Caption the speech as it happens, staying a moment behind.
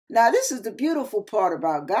Now, this is the beautiful part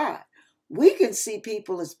about God. We can see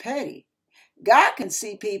people as petty. God can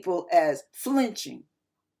see people as flinching.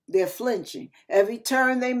 They're flinching. Every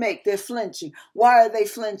turn they make, they're flinching. Why are they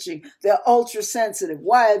flinching? They're ultra sensitive.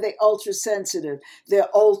 Why are they ultra sensitive? They're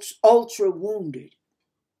ultra wounded.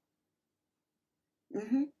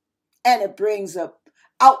 And it brings up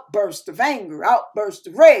outbursts of anger, outbursts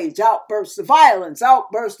of rage, outbursts of violence,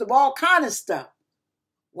 outbursts of all kind of stuff.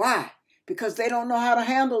 Why? Because they don't know how to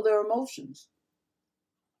handle their emotions.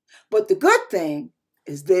 But the good thing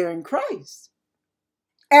is they're in Christ.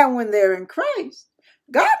 And when they're in Christ,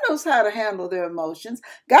 God knows how to handle their emotions.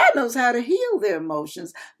 God knows how to heal their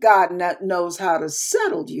emotions. God knows how to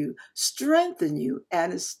settle you, strengthen you,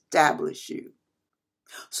 and establish you.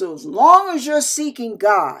 So as long as you're seeking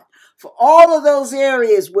God for all of those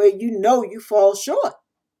areas where you know you fall short,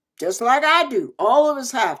 just like I do, all of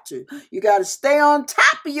us have to. You got to stay on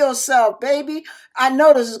top of yourself, baby. I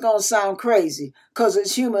know this is going to sound crazy because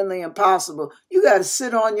it's humanly impossible. You got to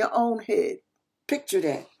sit on your own head. Picture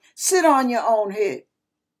that. Sit on your own head.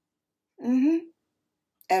 And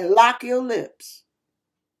lock your lips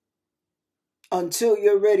until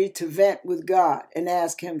you're ready to vent with God and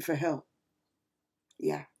ask him for help.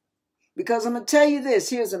 Yeah. Because I'm going to tell you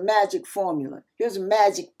this. Here's a magic formula. Here's a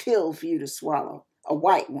magic pill for you to swallow. A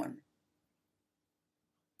white one.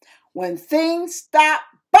 When things stop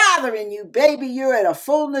bothering you, baby, you're at a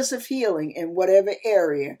fullness of healing in whatever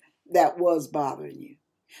area that was bothering you.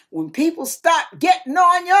 When people stop getting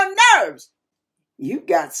on your nerves, you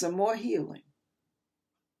got some more healing.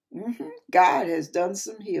 God has done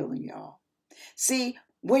some healing, y'all. See,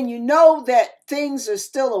 when you know that things are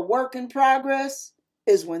still a work in progress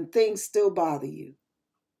is when things still bother you.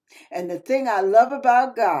 And the thing I love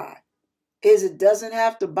about God is it doesn't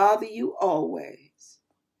have to bother you always.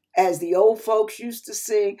 As the old folks used to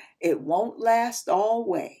sing, it won't last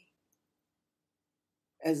always.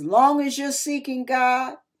 As long as you're seeking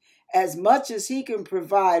God, as much as he can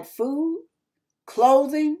provide food,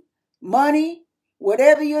 clothing, money,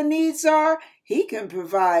 whatever your needs are, he can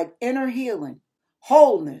provide inner healing,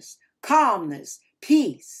 wholeness, calmness,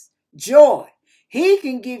 peace, joy. He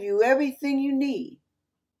can give you everything you need.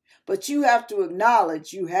 But you have to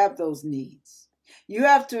acknowledge you have those needs. You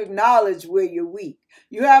have to acknowledge where you're weak.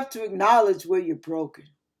 You have to acknowledge where you're broken.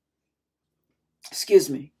 Excuse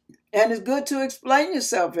me. And it's good to explain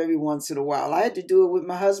yourself every once in a while. I had to do it with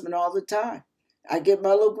my husband all the time. I get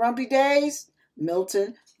my little grumpy days.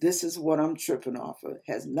 Milton, this is what I'm tripping off of. It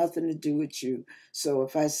has nothing to do with you. So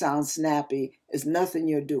if I sound snappy, it's nothing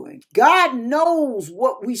you're doing. God knows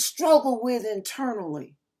what we struggle with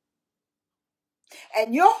internally.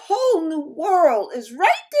 And your whole new world is right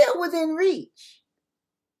there within reach.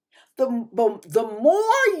 The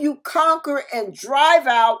more you conquer and drive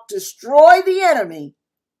out, destroy the enemy,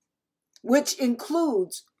 which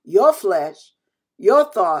includes your flesh,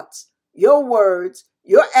 your thoughts, your words,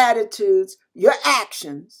 your attitudes, your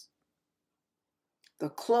actions, the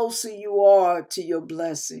closer you are to your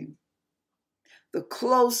blessing, the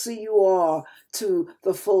closer you are to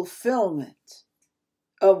the fulfillment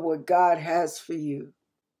of what God has for you.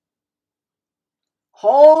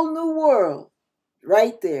 Whole new world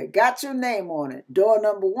right there. Got your name on it. Door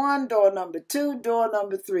number 1, door number 2, door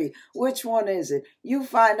number 3. Which one is it? You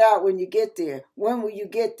find out when you get there. When will you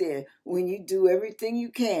get there? When you do everything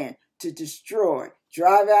you can to destroy,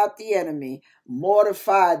 drive out the enemy,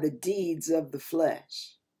 mortify the deeds of the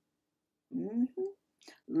flesh.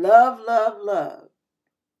 Love, love, love.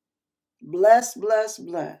 Bless, bless,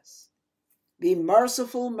 bless. Be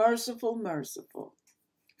merciful, merciful, merciful.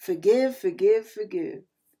 Forgive, forgive, forgive.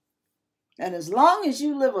 And as long as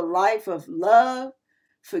you live a life of love,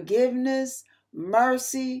 forgiveness,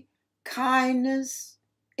 mercy, kindness,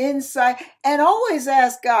 insight, and I always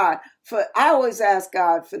ask God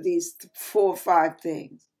for these 4 or 5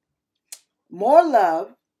 things. More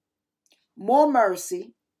love, more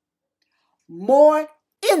mercy, more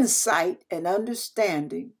insight and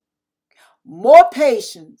understanding, more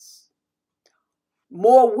patience,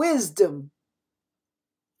 more wisdom,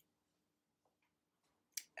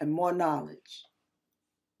 and more knowledge.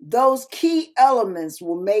 Those key elements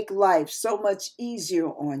will make life so much easier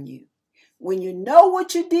on you. When you know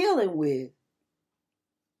what you're dealing with,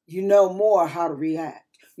 you know more how to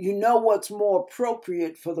react. You know what's more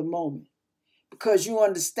appropriate for the moment because you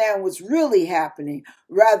understand what's really happening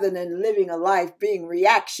rather than living a life being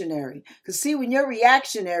reactionary. Because see, when you're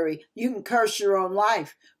reactionary, you can curse your own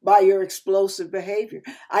life by your explosive behavior.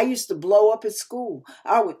 I used to blow up at school.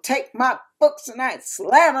 I would take my books and I'd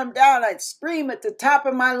slam them down. I'd scream at the top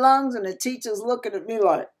of my lungs and the teachers looking at me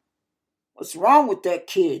like, what's wrong with that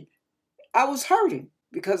kid? I was hurting.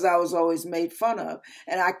 because I was always made fun of.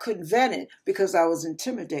 And I couldn't vent it because I was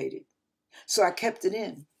intimidated. So I kept it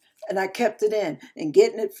in. And I kept it in, and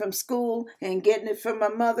getting it from school, and getting it from my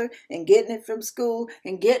mother, and getting it from school,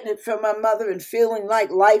 and getting it from my mother, and feeling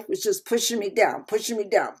like life was just pushing me down, pushing me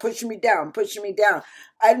down, pushing me down, pushing me down.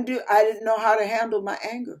 I didn't know how to handle my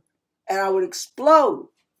anger. And I would explode.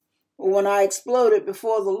 When I exploded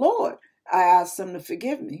before the Lord, I asked him to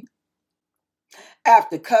forgive me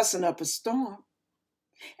after cussing up a storm.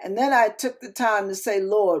 And then I took the time to say,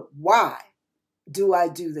 Lord, why do I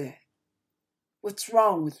do that? What's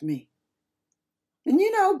wrong with me? And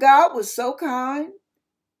you know, God was so kind.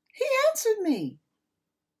 He answered me.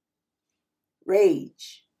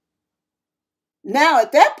 Rage. Now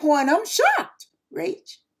at that point, I'm shocked.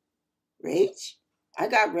 Rage? Rage? I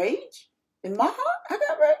got rage in my heart? I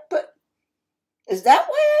got rage? But is that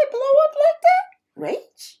why I blow up like that?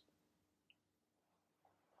 Rage?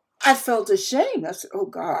 I felt ashamed. I said, oh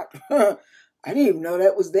God, I didn't even know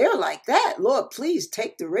that was there like that. Lord, please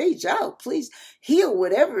take the rage out. Please heal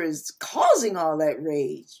whatever is causing all that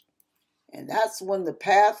rage. And that's when the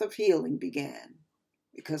path of healing began,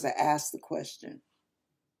 because I asked the question.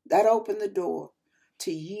 That opened the door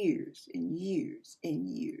to years and years and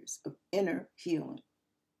years of inner healing.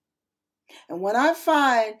 And when I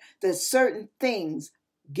find that certain things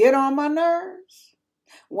get on my nerves,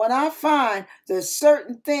 when I find that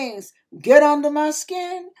certain things get under my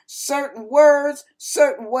skin, certain words,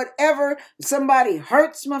 certain whatever, somebody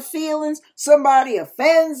hurts my feelings, somebody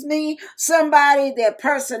offends me, somebody, their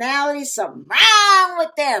personality, something wrong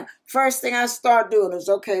with them. First thing I start doing is,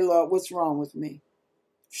 okay, Lord, what's wrong with me?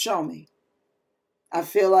 Show me. I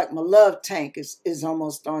feel like my love tank is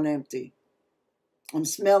almost on empty. I'm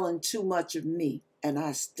smelling too much of me and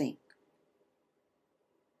I stink.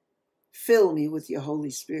 Fill me with your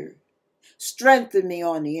Holy Spirit. Strengthen me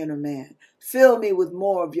on the inner man. Fill me with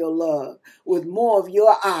more of your love, with more of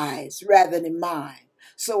your eyes rather than mine,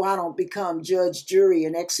 so I don't become judge, jury,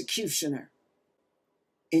 and executioner.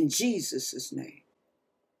 In Jesus' name.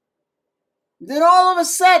 Then all of a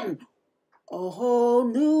sudden, a whole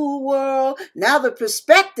new world. Now the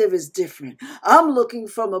perspective is different. I'm looking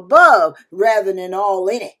from above rather than all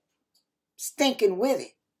in it, stinking with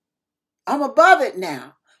it. I'm above it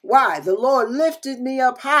now. Why? The Lord lifted me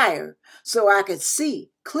up higher so I could see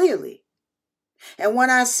clearly. And when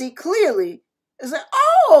I see clearly, it's like,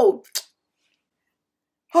 oh,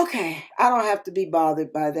 okay, I don't have to be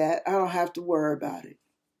bothered by that. I don't have to worry about it.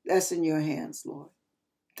 That's in your hands, Lord.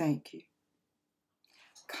 Thank you.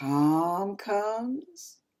 Calm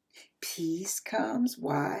comes. Peace comes.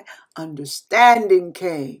 Why? Understanding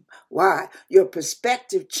came. Why? Your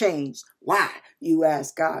perspective changed. Why? You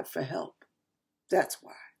asked God for help. That's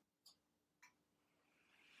why.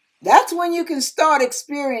 That's when you can start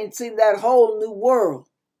experiencing that whole new world.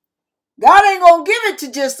 God ain't going to give it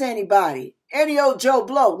to just anybody, any old Joe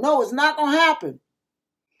Blow. No, it's not going to happen.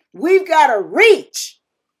 We've got to reach.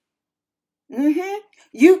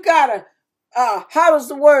 You've got to, how does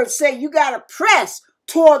the word say? You got to press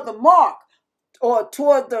toward the mark, or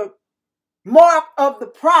toward the mark of the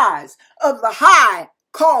prize of the high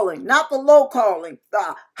calling, not the low calling,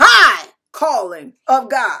 the high calling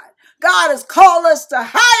of God. God has called us to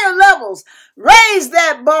higher levels. Raise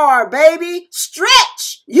that bar, baby.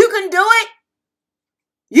 Stretch. You can do it.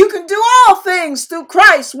 You can do all things through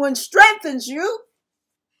Christ when strengthens you.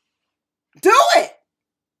 Do it.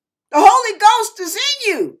 The Holy Ghost is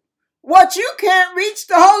in you. What you can't reach,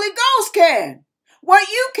 the Holy Ghost can. What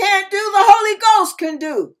you can't do, the Holy Ghost can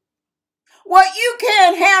do. What you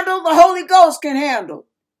can't handle, the Holy Ghost can handle.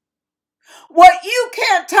 What you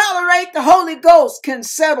can't tolerate, the Holy Ghost can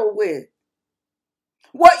settle with.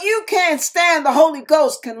 What you can't stand, the Holy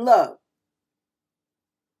Ghost can love.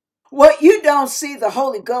 What you don't see, the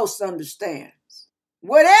Holy Ghost understands.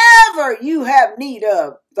 Whatever you have need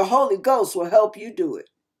of, the Holy Ghost will help you do it.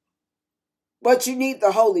 But you need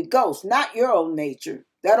the Holy Ghost, not your own nature.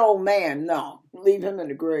 That old man, no. Leave him in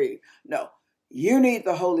the grave. No. You need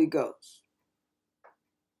the Holy Ghost.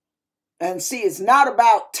 And see, it's not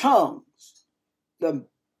about tongues. The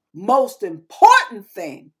most important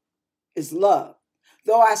thing is love.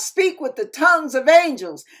 Though I speak with the tongues of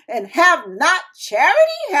angels and have not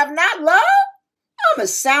charity, have not love, I'm a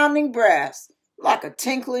sounding brass, like a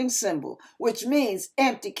tinkling cymbal, which means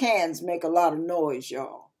empty cans make a lot of noise,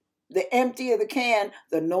 y'all. The emptier the can,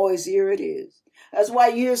 the noisier it is. That's why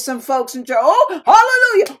you hear some folks in church, oh,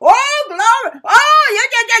 hallelujah, oh, glory, oh, yeah.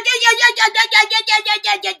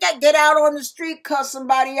 Get out on the street, cuss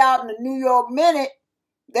somebody out in the New York Minute.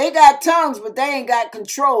 They got tongues, but they ain't got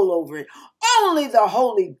control over it. Only the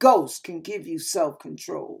Holy Ghost can give you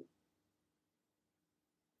self-control.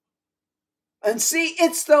 And see,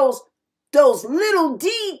 it's those little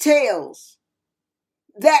details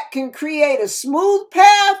that can create a smooth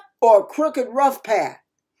path or a crooked, rough path.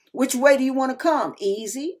 Which way do you want to come?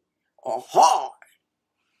 Easy or hard?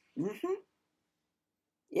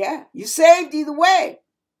 Yeah, you saved either way.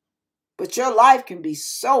 But your life can be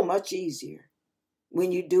so much easier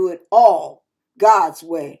when you do it all God's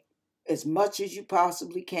way, as much as you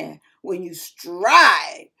possibly can. When you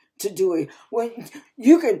strive to do it, when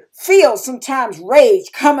you can feel sometimes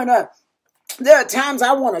rage coming up. There are times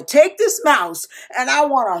I want to take this mouse and I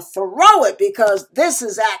want to throw it because this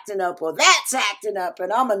is acting up or that's acting up,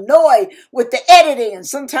 and I'm annoyed with the editing, and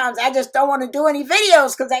sometimes I just don't want to do any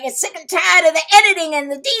videos because I get sick and tired of the editing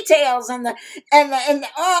and the details and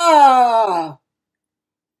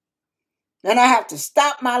then I have to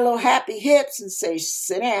stop my little happy hips and say,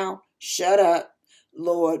 sit down, shut up.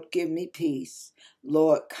 Lord, give me peace.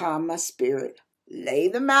 Lord, calm my spirit. Lay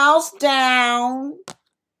the mouse down.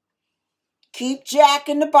 Keep Jack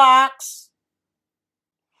in the box.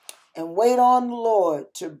 And wait on the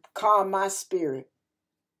Lord to calm my spirit.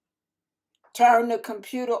 Turn the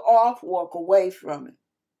computer off, walk away from it.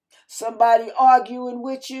 Somebody arguing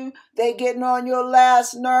with you, they getting on your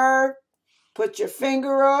last nerve. Put your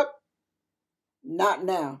finger up. Not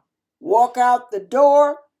now. Walk out the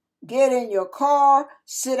door, get in your car,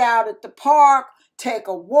 sit out at the park, take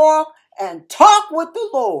a walk, and talk with the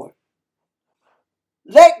Lord.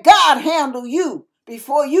 Let God handle you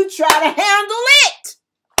before you try to handle it.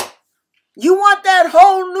 You want that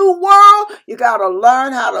whole new world? You got to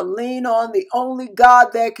learn how to lean on the only God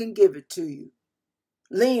that can give it to you.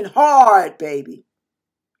 Lean hard, baby.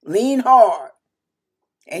 Lean hard.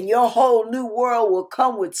 And your whole new world will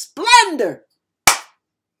come with splendor.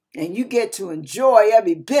 And you get to enjoy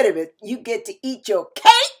every bit of it. You get to eat your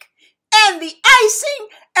cake and the icing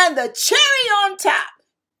and the cherry on top.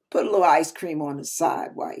 Put a little ice cream on the side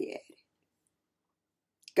while you're at it.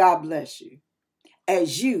 God bless you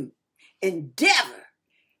as you endeavor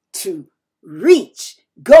to reach,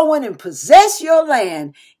 go in and possess your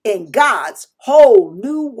land in God's whole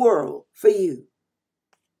new world for you.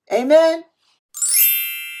 Amen.